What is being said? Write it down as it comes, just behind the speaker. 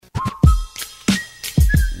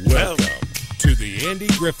The Andy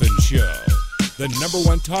Griffin Show, the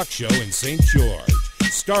 #1 talk show in St. George,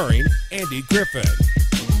 starring Andy Griffin.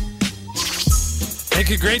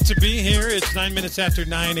 Thank you. Great to be here. It's 9 minutes after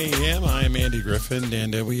 9 a.m. I am Andy Griffin,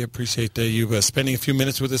 and we appreciate you spending a few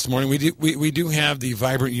minutes with us this morning. We do have the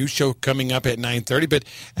Vibrant Youth Show coming up at 9:30, but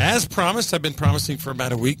as promised, I've been promising for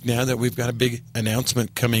about a week now that we've got a big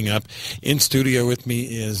announcement coming up. In studio with me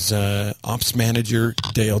is Ops Manager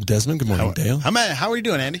Dale Desmond. Good morning, Dale. How are you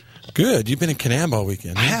doing, Andy? Good. You've been in Kanab all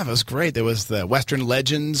weekend. I have. It was great. There was the Western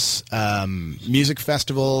Legends Music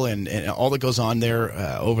Festival and all that goes on there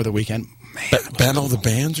over the weekend. Man, Battle of the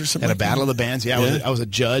Bands or something? At a Battle of the Bands, yeah. I was a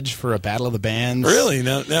judge for a Battle of the Bands. Really?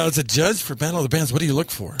 Now as a judge for Battle of the Bands, what do you look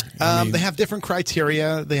for? They have different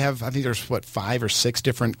criteria. They have, I think there's, 5 or 6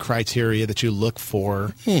 different criteria that you look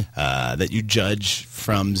for that you judge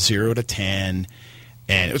from 0 to 10.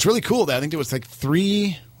 And it was really cool. I think there was like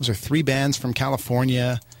 3 bands from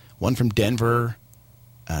California, 1 from Denver,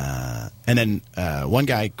 and then one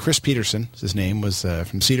guy, Chris Peterson, his name, was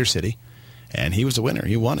from Cedar City. And he was the winner.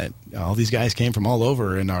 He won it. All these guys came from all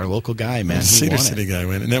over, and our local guy, man, Cedar City guy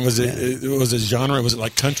won. And that was it was a genre. Was it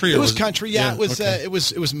like country? Or it was country. Yeah, it was. Okay. It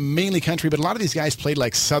was mainly country, but a lot of these guys played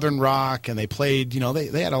like Southern rock, and they played.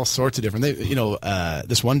 They had all sorts of different.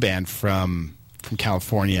 This one band from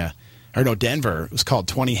California. Denver. It was called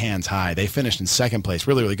 20 Hands High. They finished in second place.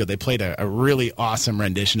 Really, really good. They played a really awesome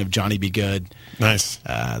rendition of Johnny Be Good. Nice.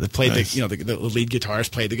 They played the lead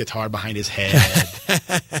guitarist played the guitar behind his head.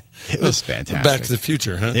 It was fantastic. Back to the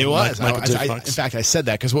Future, huh? It was. In fact, I said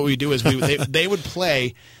that because what we do is they would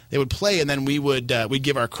play, and then we'd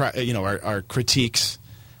give our critiques.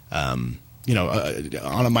 On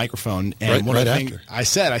a microphone, and one of the things I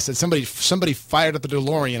said somebody fired up the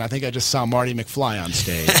DeLorean. I think I just saw Marty McFly on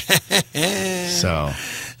stage. So,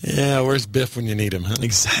 yeah, where's Biff when you need him? Huh?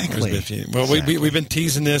 Exactly. Well, exactly. We've been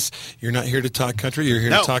teasing this. You're not here to talk country. You're here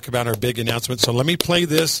to talk about our big announcement. So let me play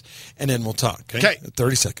this, and then we'll talk. Okay.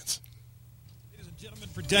 30 seconds. Ladies and gentlemen,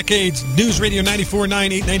 for decades, News Radio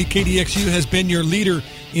 94.9, 890 KDXU has been your leader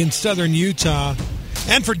in southern Utah.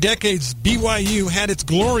 And for decades, BYU had its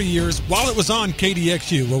glory years while it was on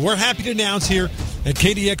KDXU. Well, we're happy to announce here at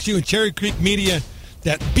KDXU and Cherry Creek Media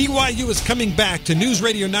that BYU is coming back to News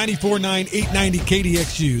Radio 94.9, 890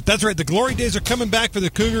 KDXU. That's right, the glory days are coming back for the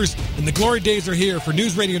Cougars, and the glory days are here for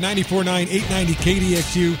News Radio 94.9, 890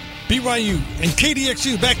 KDXU. BYU and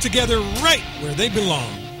KDXU back together right where they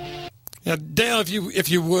belong. Now, Dale, if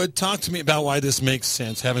you would, talk to me about why this makes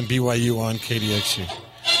sense, having BYU on KDXU.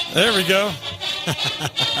 There we go.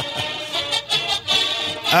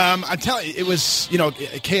 I'm telling you, it was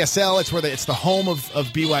KSL. It's the home of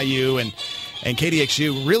BYU, and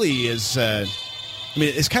KDXU really is.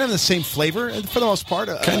 It's kind of the same flavor for the most part.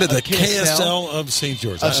 Kind of the KSL of St.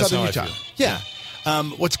 George, of Southern Utah. Yeah.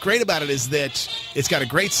 What's great about it is that it's got a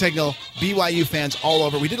great signal. BYU fans all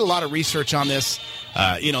over. We did a lot of research on this.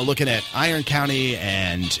 Looking at Iron County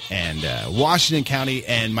and Washington County,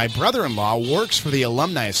 and my brother-in-law works for the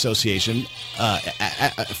Alumni Association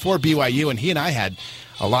for BYU, and he and I had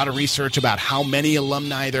a lot of research about how many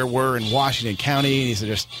alumni there were in Washington County, and he said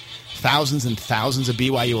there's thousands and thousands of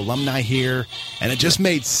BYU alumni here, and it just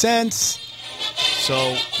made sense.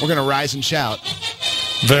 So we're going to rise and shout.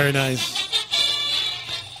 Very nice.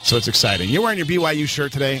 So it's exciting. You're wearing your BYU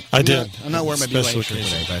shirt today? I did. I'm not wearing my BYU shirt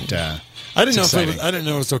today, but... I didn't know if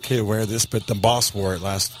it was okay to wear this, but the boss wore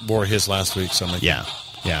his last week. So I'm like, yeah.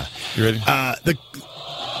 You ready?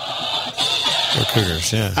 Go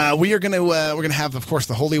Cougars, yeah. We're gonna have, of course,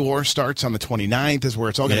 the Holy War starts on the 29th is where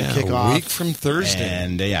it's all going to kick off. A week from Thursday.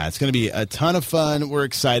 And, it's going to be a ton of fun. We're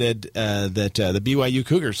excited that the BYU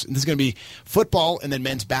Cougars, this is going to be football and then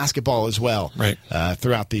men's basketball as well. Right. All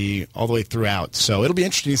the way throughout. So it'll be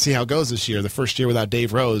interesting to see how it goes this year, the first year without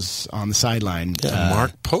Dave Rose on the sideline. Yeah,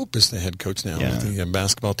 Mark Pope is the head coach now with the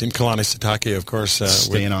basketball team. Kalani Sitake, of course,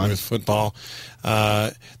 staying on with football.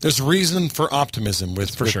 There's reason for optimism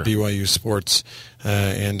with BYU sports,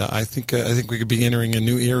 and I think we could be entering a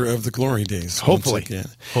new era of the glory days. Hopefully.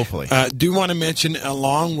 Do want to mention,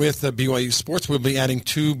 along with BYU sports, we'll be adding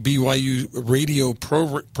 2 BYU radio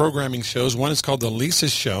programming shows. One is called The Lisa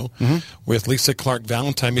Show with Lisa Clark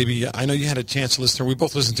Valentine. Maybe I know you had a chance to listen to her. We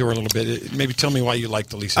both listened to her a little bit. Maybe tell me why you like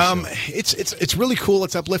The Lisa Show. It's really cool.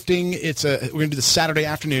 It's uplifting. We're going to do the Saturday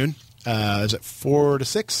afternoon. Is it 4 to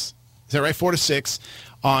 6? Is that right? 4 to 6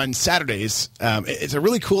 on Saturdays. It's a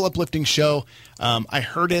really cool, uplifting show. I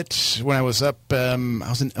heard it when I was up. I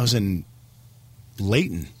was in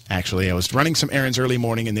Layton, actually. I was running some errands early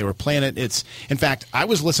morning, and they were playing it. In fact, I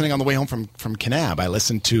was listening on the way home from Kanab. I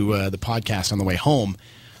listened to the podcast on the way home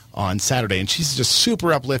on Saturday, and she's just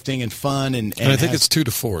super uplifting and fun. And I think it's 2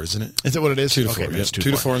 to 4, isn't it? Is it what it is? 2 to 4. Okay, Yeah, it's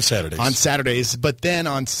 2 to 4 on Saturdays. On Saturdays, but then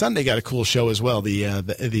on Sunday got a cool show as well. The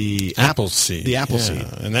Appleseed. The Appleseed.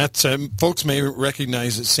 And that's folks may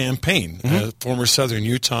recognize it. Sam Payne, former Southern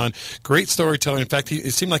Utah, great storyteller. In fact,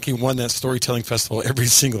 it seemed like he won that storytelling festival every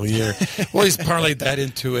single year. Well, he's parlayed that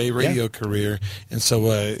into a radio career, and so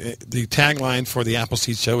the tagline for the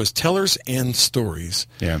Appleseed show is "Tellers and Stories."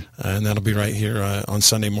 Yeah, and that'll be right here on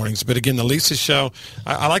Sunday mornings. But again, the Lisa Show,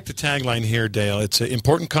 I like the tagline here, Dale. It's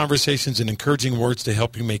important conversations and encouraging words to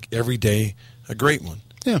help you make every day a great one.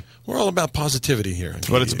 Yeah. We're all about positivity here. That's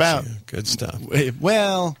what it's about. Good stuff.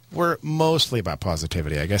 Well, we're mostly about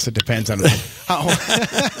positivity. I guess it depends on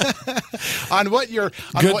on what your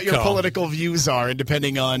political views are, and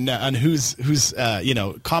depending on who's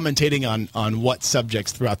commentating on what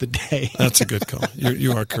subjects throughout the day. That's a good call.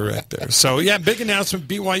 You are correct there. So yeah, big announcement.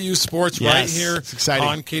 BYU sports right here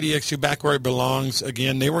on KDXU, back where it belongs.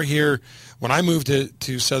 Again, they were here when I moved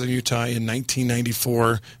to Southern Utah in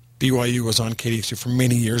 1994. BYU was on KDXU for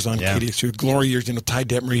many years on KDXU, glory years, Ty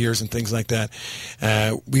Detmer years and things like that.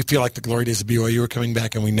 We feel like the glory days of BYU are coming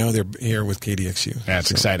back, and we know they're here with KDXU.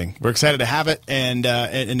 That's exciting. We're excited to have it, and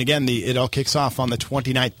again, it all kicks off on the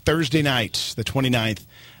 29th, Thursday night, the 29th,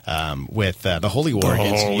 with the Holy War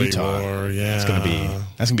against Utah. War, yeah.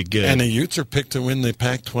 That's gonna be good. And the Utes are picked to win the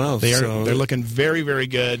Pac-12. They're looking very, very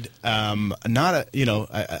good. I'm a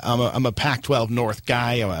Pac-12 North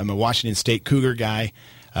guy. I'm a Washington State Cougar guy.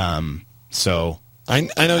 So I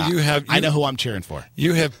know you have. I know who I'm cheering for.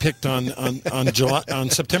 You have picked on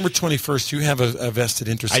September 21st. You have a vested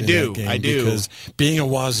interest. In that game. I do. Because being a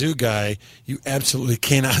Wazoo guy, you absolutely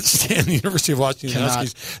cannot stand the University of Washington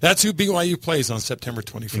Huskies. That's who BYU plays on September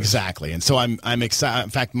 21st. Exactly, and so I'm excited. In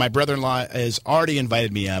fact, my brother-in-law has already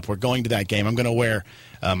invited me up. We're going to that game. I'm going to wear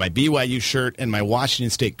my BYU shirt and my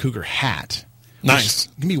Washington State Cougar hat. Nice. It's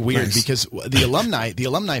going to be weird because the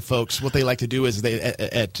alumni folks, what they like to do is they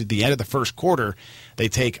at the end of the first quarter, they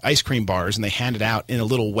take ice cream bars and they hand it out in a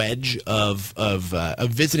little wedge of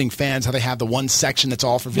visiting fans. How they have the one section that's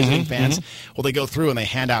all for visiting fans. Well, they go through and they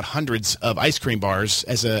hand out hundreds of ice cream bars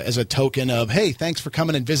as a token of, hey, thanks for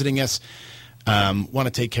coming and visiting us. Want to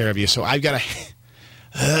take care of you. So I've got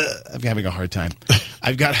I'm having a hard time.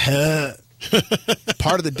 I've got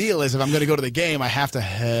part of the deal is if I'm going to go to the game, I have to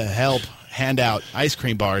help hand out ice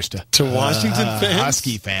cream bars to Washington fans,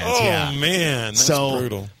 Husky fans. Oh man, that's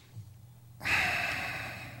brutal.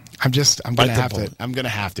 I'm gonna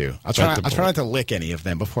have to. I'll try not to lick any of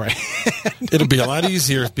them before I. It'll be a lot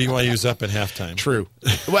easier if BYU's up at halftime. True.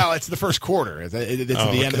 Well, it's the first quarter. It's at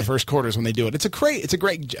the end of the first quarter is when they do it. It's a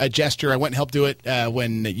great gesture. I went and helped do it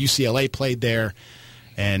when UCLA played there,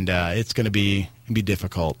 and it's going to be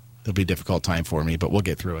difficult. It'll be a difficult time for me, but we'll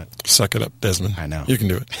get through it. Suck it up, Desmond. I know. You can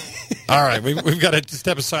do it. All right, we've got to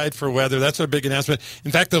step aside for weather. That's our big announcement.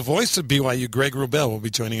 In fact, the voice of BYU, Greg Wrubell, will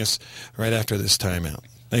be joining us right after this timeout.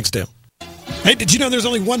 Thanks, Dale. Hey, did you know there's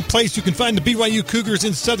only one place you can find the BYU Cougars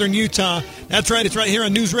in Southern Utah? That's right. It's right here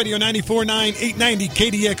on News Radio 94.9, 890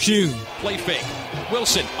 KDXU. Play fake.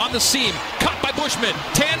 Wilson on the seam. Caught by Bushman.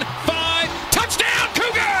 10-5. Touchdown,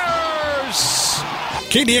 Cougars!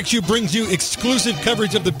 KDXU brings you exclusive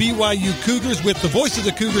coverage of the BYU Cougars with the voice of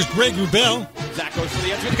the Cougars, Greg Wrubell. Zach goes for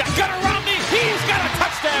the edge. He's got Gunnar Romney. He's got a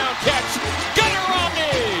touchdown catch. Gunnar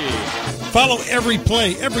Romney. Follow every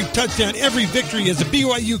play, every touchdown, every victory as the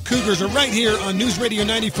BYU Cougars are right here on News Radio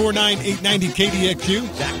 94.9, 890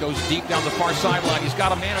 KDXU. Zach goes deep down the far sideline. He's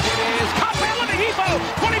got a man. It is caught by Lenahipo.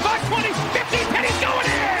 25-20, 50. Penny's going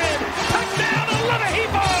in. Touchdown to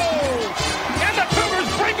Lenahipo. And the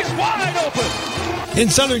Cougars break it wide open. In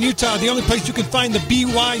Southern Utah, the only place you can find the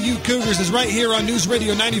BYU Cougars is right here on News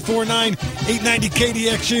Radio 94.9, 890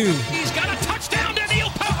 KDXU. He's got a touchdown to Neil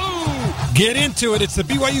Pau'u. Get into it. It's the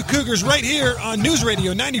BYU Cougars right here on News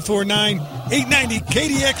Radio 94.9, 890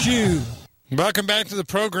 KDXU. Welcome back to the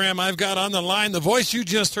program. I've got on the line the voice you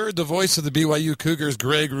just heard, the voice of the BYU Cougars,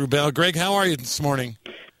 Greg Wrubell. Greg, how are you this morning?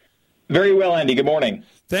 Very well, Andy. Good morning.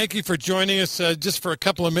 Thank you for joining us just for a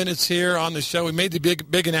couple of minutes here on the show. We made the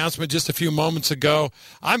big announcement just a few moments ago.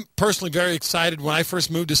 I'm personally very excited. When I first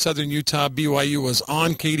moved to Southern Utah, BYU was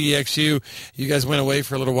on KDXU. You guys went away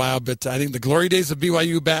for a little while, but I think the glory days of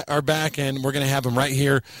BYU are back, and we're going to have them right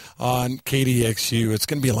here on KDXU. It's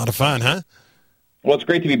going to be a lot of fun, huh? Well, it's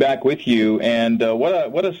great to be back with you, and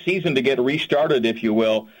what a season to get restarted, if you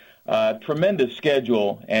will. Tremendous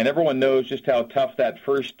schedule, and everyone knows just how tough that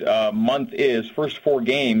first month is. First 4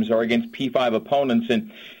 games are against P5 opponents,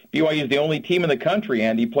 and BYU is the only team in the country,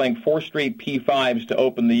 Andy, playing 4 straight P5s to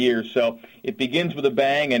open the year. So it begins with a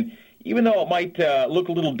bang, and even though it might look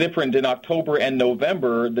a little different in October and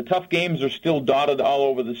November, the tough games are still dotted all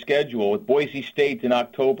over the schedule, with Boise State in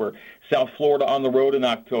October, South Florida on the road in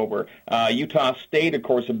October, Utah State, of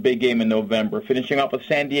course, a big game in November, finishing off with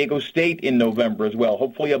San Diego State in November as well,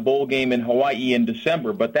 hopefully a bowl game in Hawaii in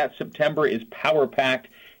December. But that September is power-packed.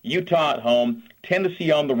 Utah at home,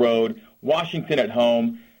 Tennessee on the road, Washington at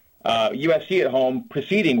home, USC at home,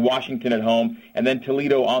 preceding Washington at home, and then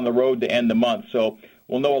Toledo on the road to end the month. So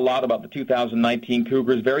we'll know a lot about the 2019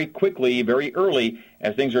 Cougars very quickly, very early,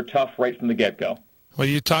 as things are tough right from the get-go. Well,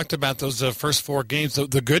 you talked about those first four games.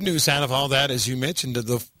 The good news out of all that, as you mentioned,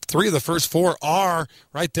 the three of the first four are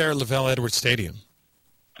right there at LaVell Edwards Stadium.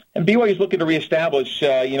 And BYU's looking to reestablish,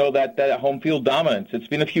 that home field dominance. It's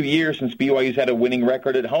been a few years since BYU's had a winning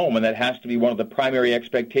record at home, and that has to be one of the primary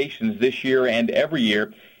expectations this year and every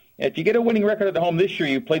year. If you get a winning record at home this year,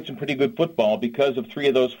 you played some pretty good football because of three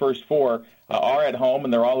of those first four are at home,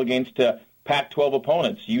 and they're all against Pac-12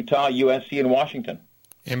 opponents, Utah, USC, and Washington.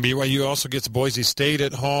 And BYU also gets Boise State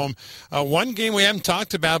at home. One game we haven't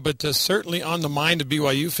talked about, but certainly on the mind of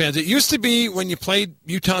BYU fans. It used to be when you played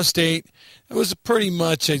Utah State, it was pretty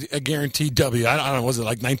much a guaranteed W. I don't know, was it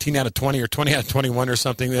like 19 out of 20 or 20 out of 21 or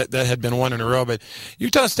something that had been won in a row? But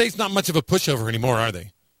Utah State's not much of a pushover anymore, are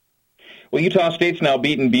they? Well, Utah State's now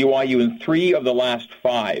beaten BYU in 3 of the last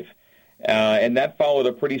 5. And that followed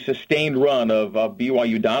a pretty sustained run of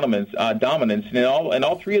BYU dominance. And in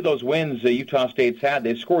all 3 of those wins Utah State's had,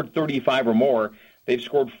 they've scored 35 or more. They've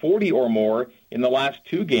scored 40 or more in the last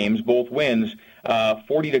 2 games, both wins,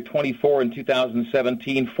 40-24 in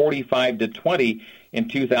 2017, 45-20 in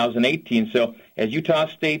 2018. So as Utah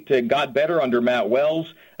State got better under Matt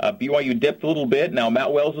Wells, BYU dipped a little bit. Now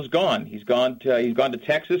Matt Wells is gone. He's gone to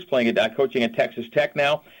Texas, coaching at Texas Tech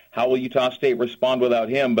now. How will Utah State respond without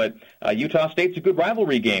him? But Utah State's a good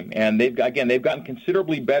rivalry game, and they've gotten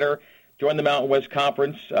considerably better. Joined the Mountain West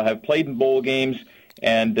Conference, have played in bowl games,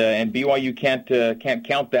 and BYU can't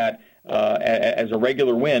count that as a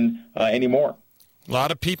regular win anymore. A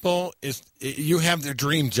lot of people, you have their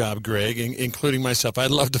dream job, Greg, including myself.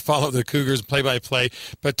 I'd love to follow the Cougars play-by-play,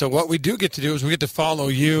 but what we do get to do is we get to follow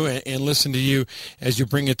you and listen to you as you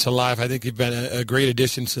bring it to life. I think you've been a great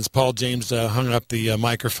addition since Paul James hung up the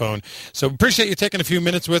microphone. So appreciate you taking a few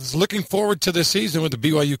minutes with us. Looking forward to this season with the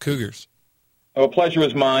BYU Cougars. Oh, a pleasure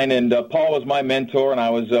was mine, and Paul was my mentor, and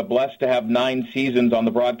I was blessed to have 9 seasons on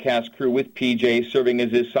the broadcast crew with PJ, serving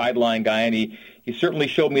as his sideline guy, and he certainly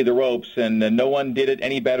showed me the ropes, and no one did it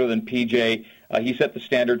any better than PJ. He set the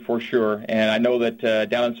standard for sure, and I know that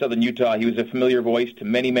down in southern Utah, he was a familiar voice to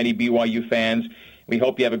many, many BYU fans. We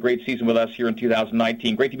hope you have a great season with us here in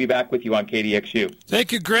 2019. Great to be back with you on KDXU.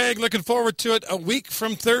 Thank you, Greg. Looking forward to it. A week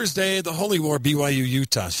from Thursday, the Holy War,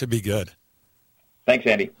 BYU-Utah. Should be good. Thanks,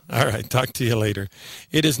 Andy. All right, talk to you later.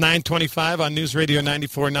 It is 9:25 on News Radio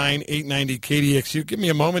 94.9, 890 KDXU. Give me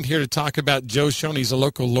a moment here to talk about Joe Shoney. He's a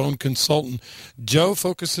local loan consultant. Joe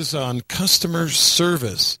focuses on customer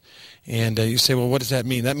service. And you say, well, what does that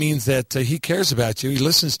mean? That means that he cares about you. He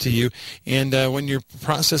listens to you. And when your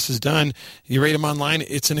process is done, you rate him online.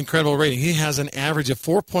 It's an incredible rating. He has an average of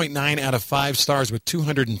 4.9 out of 5 stars with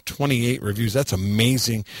 228 reviews. That's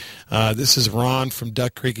amazing. This is Ron from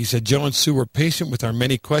Duck Creek. He said, Joe and Sue were patient with our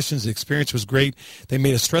many questions. The experience was great. They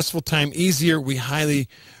made a stressful time easier. We highly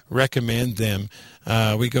recommend them.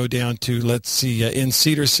 We go down to, let's see, in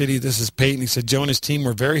Cedar City, this is Peyton. He said, Joe and his team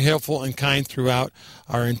were very helpful and kind throughout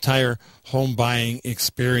our entire home buying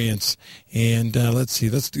experience. And let's see,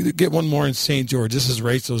 let's get one more in St. George. This is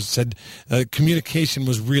Rachel. Who said communication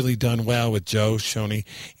was really done well with Joe Shoney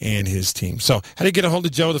and his team. So how do you get a hold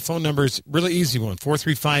of Joe? The phone number is really easy one,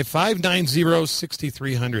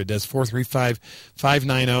 435-590-6300. That's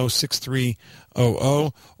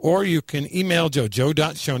 435-590-6300. Or you can email Joe,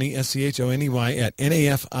 joe.shoney, S-C-H-O-N-E-Y, at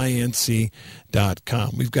nafinc.com.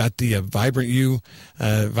 We've got the Vibrant You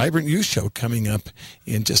show coming up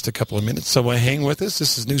in just a couple of minutes. So hang with us.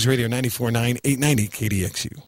 This is News Radio 94.9, 890 KDXU.